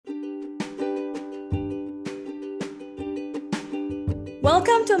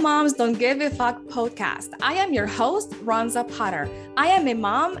Welcome to Moms Don't Give a Fuck podcast. I am your host, Ronza Potter. I am a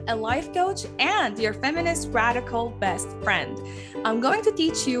mom, a life coach, and your feminist radical best friend. I'm going to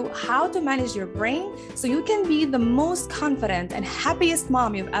teach you how to manage your brain so you can be the most confident and happiest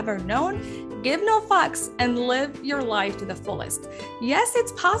mom you've ever known, give no fucks, and live your life to the fullest. Yes,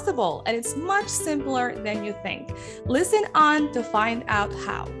 it's possible, and it's much simpler than you think. Listen on to find out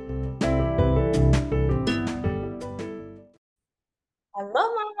how. Hello,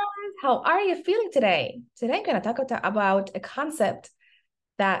 mamas. How are you feeling today? Today, I'm going to talk about a concept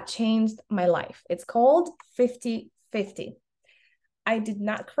that changed my life. It's called 50-50. I did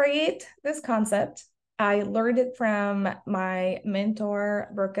not create this concept. I learned it from my mentor,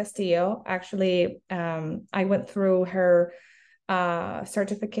 Brooke Castillo. Actually, I went through her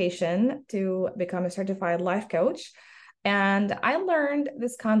certification to become a certified life coach. And I learned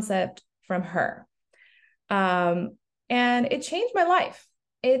this concept from her. And it changed my life.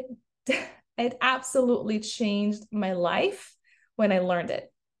 It absolutely changed my life when I learned it.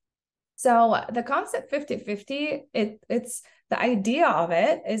 So the concept 50-50, it's the idea of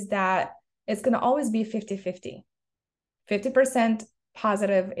it is that it's going to always be 50-50. 50%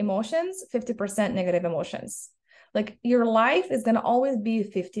 positive emotions, 50% negative emotions. Like your life is going to always be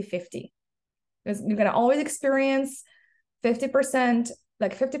 50-50. You're going to always experience 50%,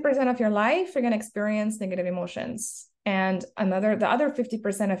 like 50% of your life, you're going to experience negative emotions. And the other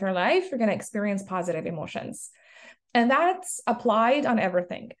 50% of your life, you're going to experience positive emotions. And that's applied on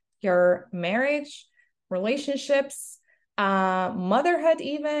everything. Your marriage, relationships, motherhood,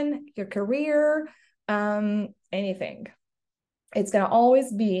 even your career, anything. It's going to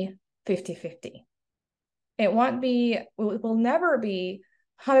always be 50-50. It will never be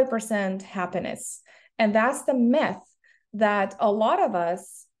 100% happiness. And that's the myth that a lot of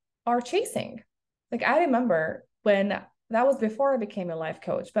us are chasing. Like I remember when that was before I became a life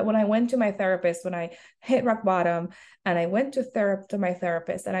coach, but when I went to my therapist, when I hit rock bottom and I went to my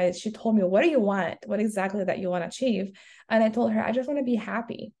therapist and she told me, what do you want? What exactly that you want to achieve? And I told her, I just want to be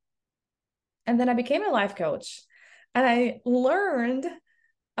happy. And then I became a life coach and I learned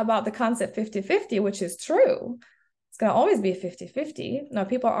about the concept 50-50, which is true. It's going to always be 50-50. Now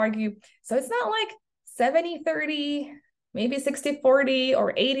people argue, so it's not like 70-30, maybe 60-40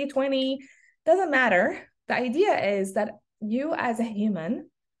 or 80-20, doesn't matter. The idea is that you as a human,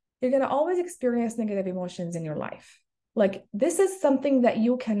 you're going to always experience negative emotions in your life. Like this is something that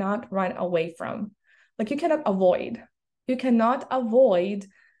you cannot run away from. Like you cannot avoid. You cannot avoid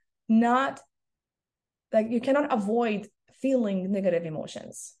feeling negative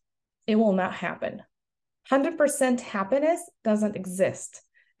emotions. It will not happen. 100% happiness doesn't exist.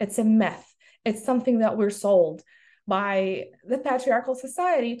 It's a myth. It's something that we're sold by the patriarchal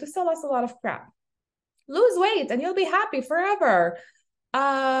society to sell us a lot of crap. Lose weight and you'll be happy forever.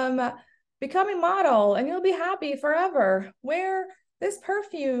 Become a model and you'll be happy forever. Wear this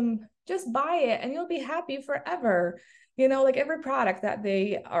perfume, just buy it and you'll be happy forever. You know, like every product that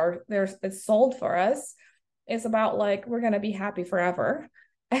it's sold for us is about like, we're going to be happy forever.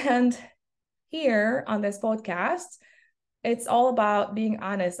 And here on this podcast, it's all about being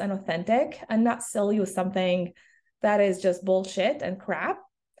honest and authentic and not sell you something that is just bullshit and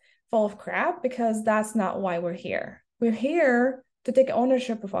full of crap, because that's not why we're here. We're here to take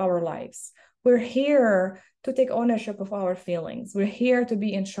ownership of our lives. We're here to take ownership of our feelings. We're here to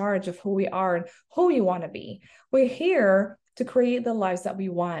be in charge of who we are and who we want to be. We're here to create the lives that we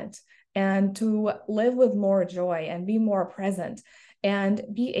want and to live with more joy and be more present and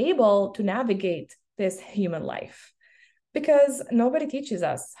be able to navigate this human life. Because nobody teaches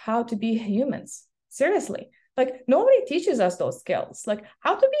us how to be humans. Seriously. Like nobody teaches us those skills, like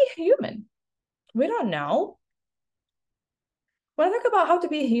how to be human. We don't know. When I talk about how to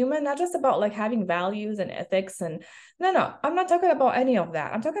be human, not just about like having values and ethics and no, I'm not talking about any of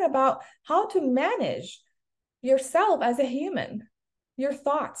that. I'm talking about how to manage yourself as a human, your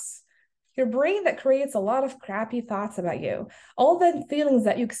thoughts, your brain that creates a lot of crappy thoughts about you, all the feelings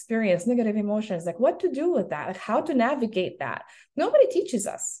that you experience, negative emotions, like what to do with that, like how to navigate that. Nobody teaches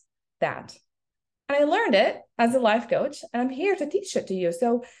us that. And I learned it as a life coach, and I'm here to teach it to you.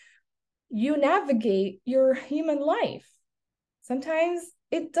 So you navigate your human life. Sometimes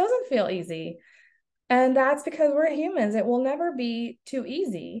it doesn't feel easy. And that's because we're humans. It will never be too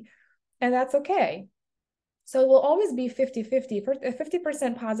easy. And that's okay. So it will always be 50-50,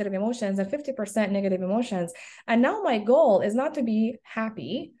 50% positive emotions and 50% negative emotions. And now my goal is not to be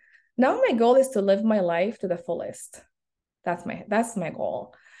happy. Now my goal is to live my life to the fullest. That's my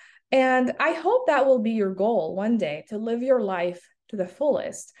goal. And I hope that will be your goal one day, to live your life to the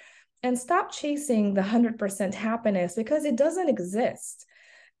fullest. and stop chasing the 100% happiness because it doesn't exist.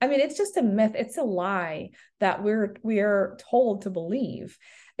 I mean, it's just a myth. It's a lie that we're told to believe.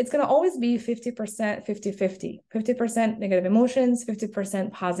 It's going to always be 50%, 50-50, 50% negative emotions,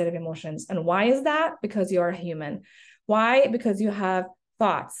 50% positive emotions. And why is that? Because you are a human. Why? Because you have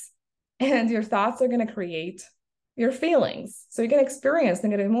thoughts, and your thoughts are going to create your feelings. So you're going to experience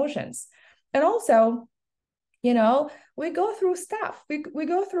negative emotions. And also, we go through stuff. We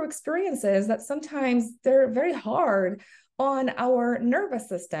go through experiences that sometimes they're very hard on our nervous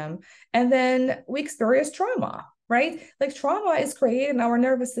system. And then we experience trauma, right? Like trauma is created in our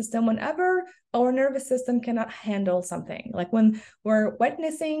nervous system whenever our nervous system cannot handle something. Like when we're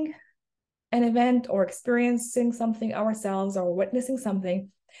witnessing an event or experiencing something ourselves or witnessing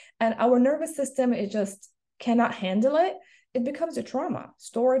something, and our nervous system, it just cannot handle it, it becomes a trauma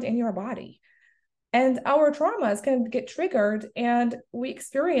stored in your body. And our traumas can get triggered and we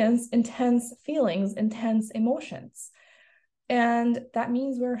experience intense feelings, intense emotions. And that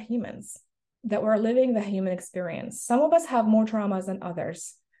means we're humans, that we're living the human experience. Some of us have more traumas than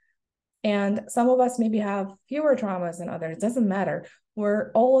others. And some of us maybe have fewer traumas than others. It doesn't matter.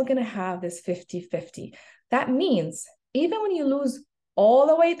 We're all going to have this 50-50. That means even when you lose all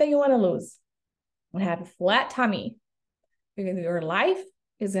the weight that you want to lose and have a flat tummy, your life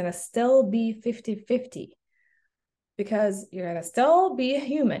is going to still be 50-50 because you're going to still be a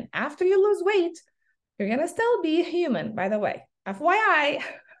human. After you lose weight, you're going to still be a human, by the way. FYI,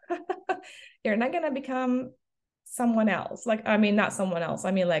 you're not going to become someone else. Like, I mean, not someone else.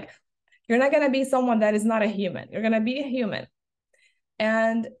 I mean, like, you're not going to be someone that is not a human. You're going to be a human.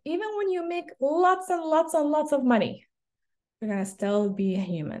 And even when you make lots and lots and lots of money, you're going to still be a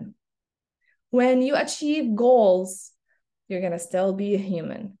human. When you achieve goals, you're going to still be a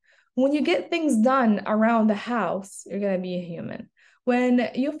human. When you get things done around the house, you're going to be a human. When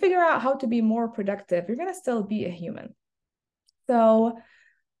you figure out how to be more productive, you're going to still be a human. So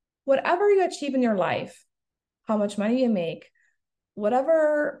whatever you achieve in your life, how much money you make,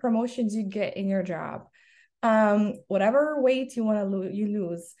 whatever promotions you get in your job, whatever weight you want to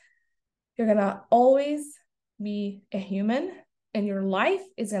lose, you're going to always be a human, and your life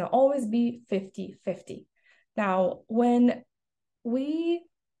is going to always be 50-50. Now, when we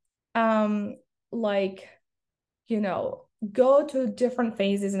go to different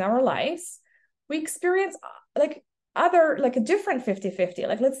phases in our lives, we experience a different 50-50.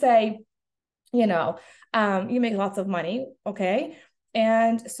 Like, let's say, you make lots of money, okay?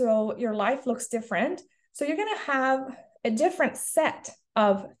 And so your life looks different. So you're going to have a different set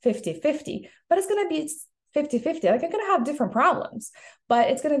of 50-50, but it's going to be 50-50. Like, you're going to have different problems, but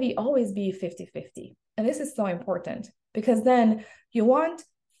it's going to always be 50-50. And this is so important because then you won't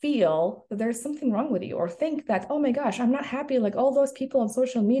feel that there's something wrong with you or think that, oh my gosh, I'm not happy like all those people on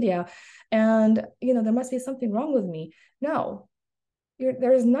social media and, there must be something wrong with me. No,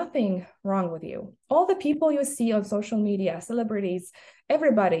 there is nothing wrong with you. All the people you see on social media, celebrities,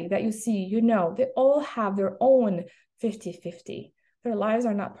 everybody that you see, they all have their own 50-50. Their lives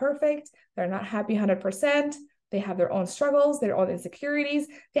are not perfect. They're not happy 100%. They have their own struggles, their own insecurities.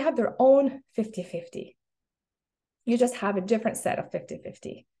 They have their own 50-50. You just have a different set of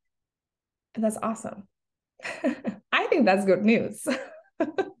 50-50. And that's awesome. I think that's good news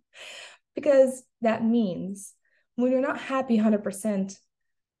because that means when you're not happy 100%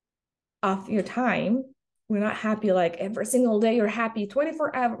 of your time, we're not happy like every single day, you're happy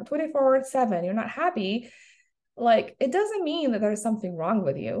 24/7, you're not happy. Like, it doesn't mean that there's something wrong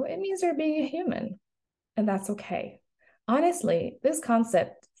with you. It means you're being a human, and that's okay. Honestly, this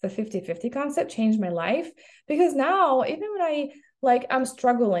concept, the 50-50 concept, changed my life because now, even when I'm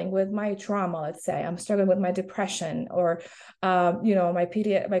struggling with my trauma, let's say I'm struggling with my depression or,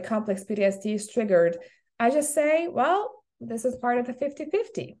 my complex PTSD is triggered, I just say, well, this is part of the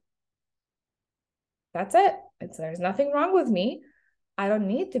 50-50. That's it. There's nothing wrong with me. I don't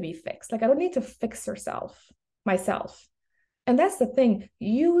need to be fixed. Like, I don't need to fix myself. And that's the thing.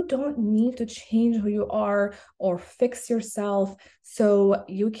 You don't need to change who you are or fix yourself so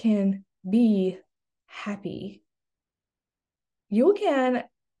you can be happy. You can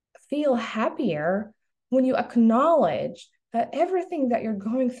feel happier when you acknowledge that everything that you're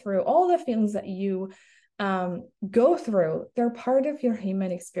going through, all the feelings that you go through, they're part of your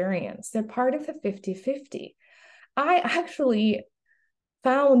human experience. They're part of the 50-50. I actually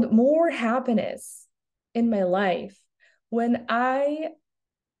found more happiness in my life when I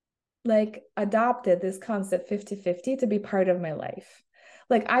adopted this concept 50-50 to be part of my life.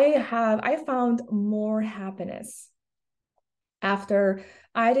 Like, I found more happiness after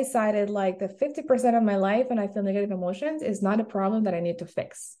I decided the 50% of my life and I feel negative emotions is not a problem that I need to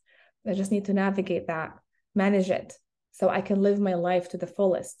fix. I just need to navigate that, manage it, so I can live my life to the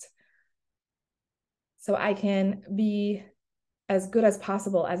fullest. So I can be as good as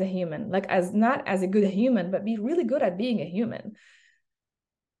possible as a human, like as not as a good human, but be really good at being a human.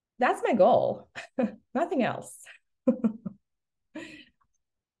 That's my goal, nothing else.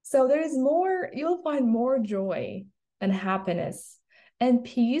 So there is more, you'll find more joy and happiness and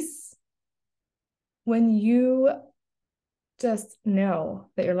peace when you just know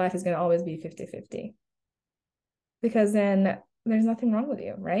that your life is going to always be 50-50. Because then there's nothing wrong with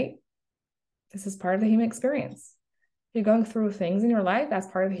you, right? This is part of the human experience. You're going through things in your life, that's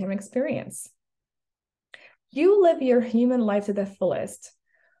part of the human experience. You live your human life to the fullest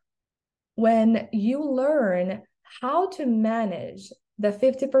when you learn how to manage the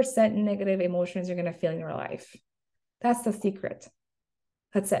 50% negative emotions you're going to feel in your life. That's the secret.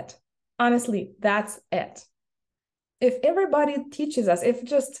 That's it. Honestly, that's it. If everybody teaches us, if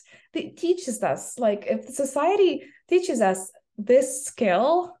just teaches us, like if society teaches us this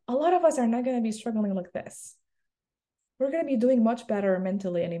skill, a lot of us are not going to be struggling like this. We're going to be doing much better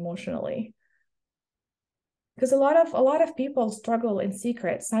mentally and emotionally. Because a lot of people struggle in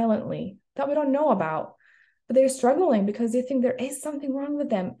secret, silently, that we don't know about. But they're struggling because they think there is something wrong with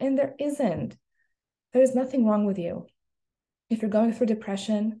them, and there isn't. There is nothing wrong with you. If you're going through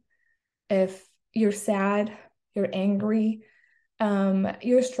depression, if you're sad, you're angry,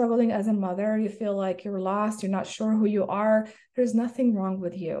 you're struggling as a mother, you feel like you're lost, you're not sure who you are, there's nothing wrong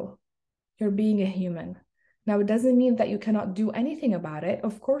with you. You're being a human. Now, it doesn't mean that you cannot do anything about it.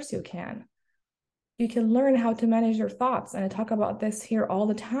 Of course you can. You can learn how to manage your thoughts. And I talk about this here all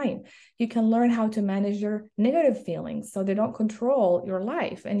the time. You can learn how to manage your negative feelings so they don't control your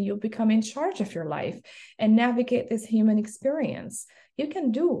life, and you become in charge of your life and navigate this human experience. You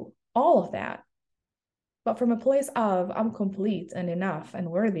can do all of that. But from a place of I'm complete and enough and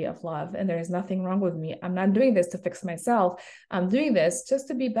worthy of love, and there is nothing wrong with me. I'm not doing this to fix myself. I'm doing this just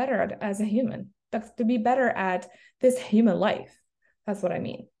to be better as a human. That's to be better at this human life. That's what I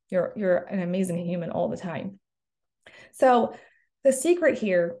mean. You're an amazing human all the time. So the secret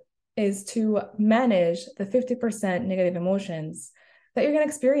here is to manage the 50% negative emotions that you're going to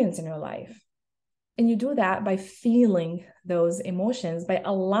experience in your life. And you do that by feeling those emotions, by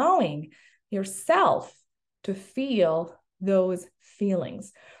allowing yourself to feel those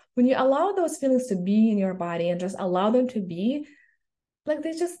feelings. When you allow those feelings to be in your body and just allow them to be, like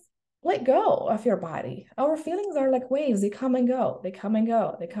they just let go of your body. Our feelings are like waves. They come and go. They come and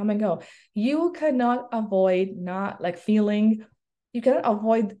go. They come and go. You cannot avoid not like feeling. You cannot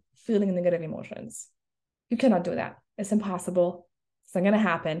avoid feeling negative emotions. You cannot do that. It's impossible. It's not going to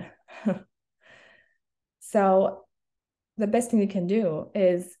happen. So the best thing you can do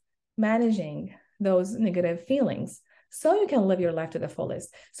is managing those negative feelings so you can live your life to the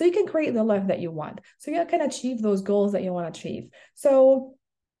fullest. So you can create the life that you want. So you can achieve those goals that you want to achieve. So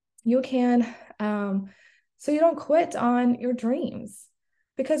you can, so you don't quit on your dreams.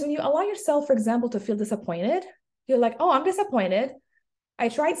 Because when you allow yourself, for example, to feel disappointed, you're like, oh, I'm disappointed. I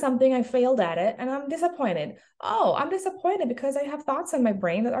tried something, I failed at it, and I'm disappointed. Oh, I'm disappointed because I have thoughts in my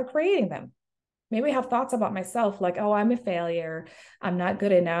brain that are creating them. Maybe I have thoughts about myself like, oh, I'm a failure. I'm not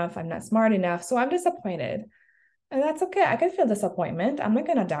good enough. I'm not smart enough. So I'm disappointed. And that's okay. I can feel disappointment. I'm not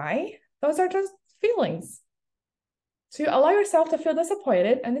going to die. Those are just feelings. So you allow yourself to feel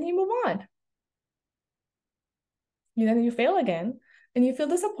disappointed and then you move on. Then you fail again and you feel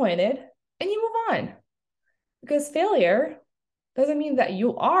disappointed and you move on. Because failure doesn't mean that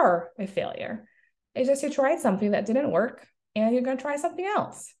you are a failure. It's just you tried something that didn't work and you're going to try something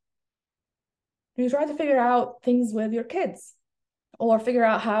else. You try to figure out things with your kids or figure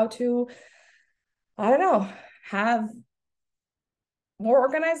out how to, I don't know, have more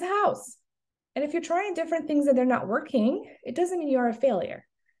organized house. And if you're trying different things and they're not working, it doesn't mean you're a failure.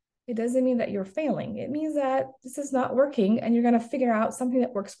 It doesn't mean that you're failing. It means that this is not working and you're going to figure out something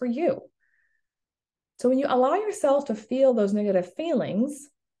that works for you. So when you allow yourself to feel those negative feelings,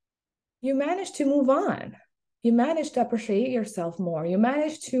 you manage to move on. You manage to appreciate yourself more. You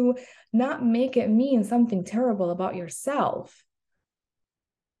manage to not make it mean something terrible about yourself.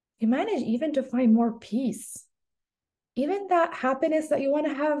 You manage even to find more peace. Even that happiness that you want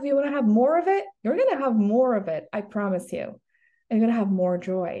to have more of it, you're going to have more of it, I promise you. And you're going to have more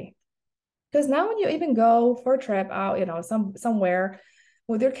joy. Because now when you even go for a trip out, somewhere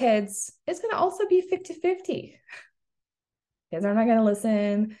with your kids, it's going to also be 50-50. Kids are not going to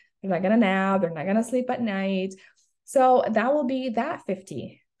listen. They're not going to nap. They're not going to sleep at night. So that will be that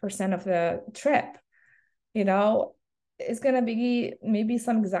 50% of the trip. It's going to be maybe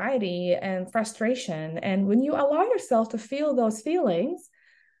some anxiety and frustration. And when you allow yourself to feel those feelings,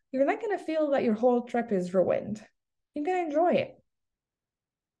 you're not going to feel that your whole trip is ruined. You're going to enjoy it.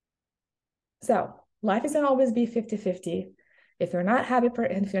 So life is going to always be 50-50. If you're not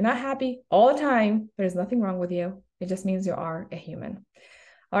happy all the time, there's nothing wrong with you. It just means you are a human.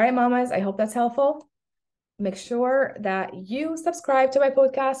 All right, mamas, I hope that's helpful. Make sure that you subscribe to my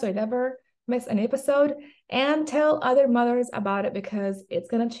podcast so you never miss an episode, and tell other mothers about it because it's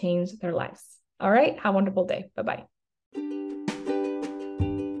going to change their lives. All right, have a wonderful day. Bye-bye.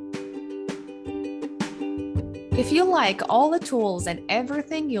 If you like all the tools and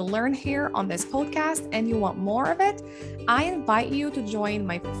everything you learn here on this podcast and you want more of it, I invite you to join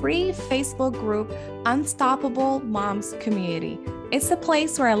my free Facebook group, Unstoppable Moms Community. It's a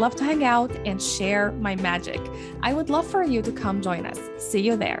place where I love to hang out and share my magic. I would love for you to come join us. See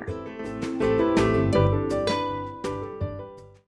you there.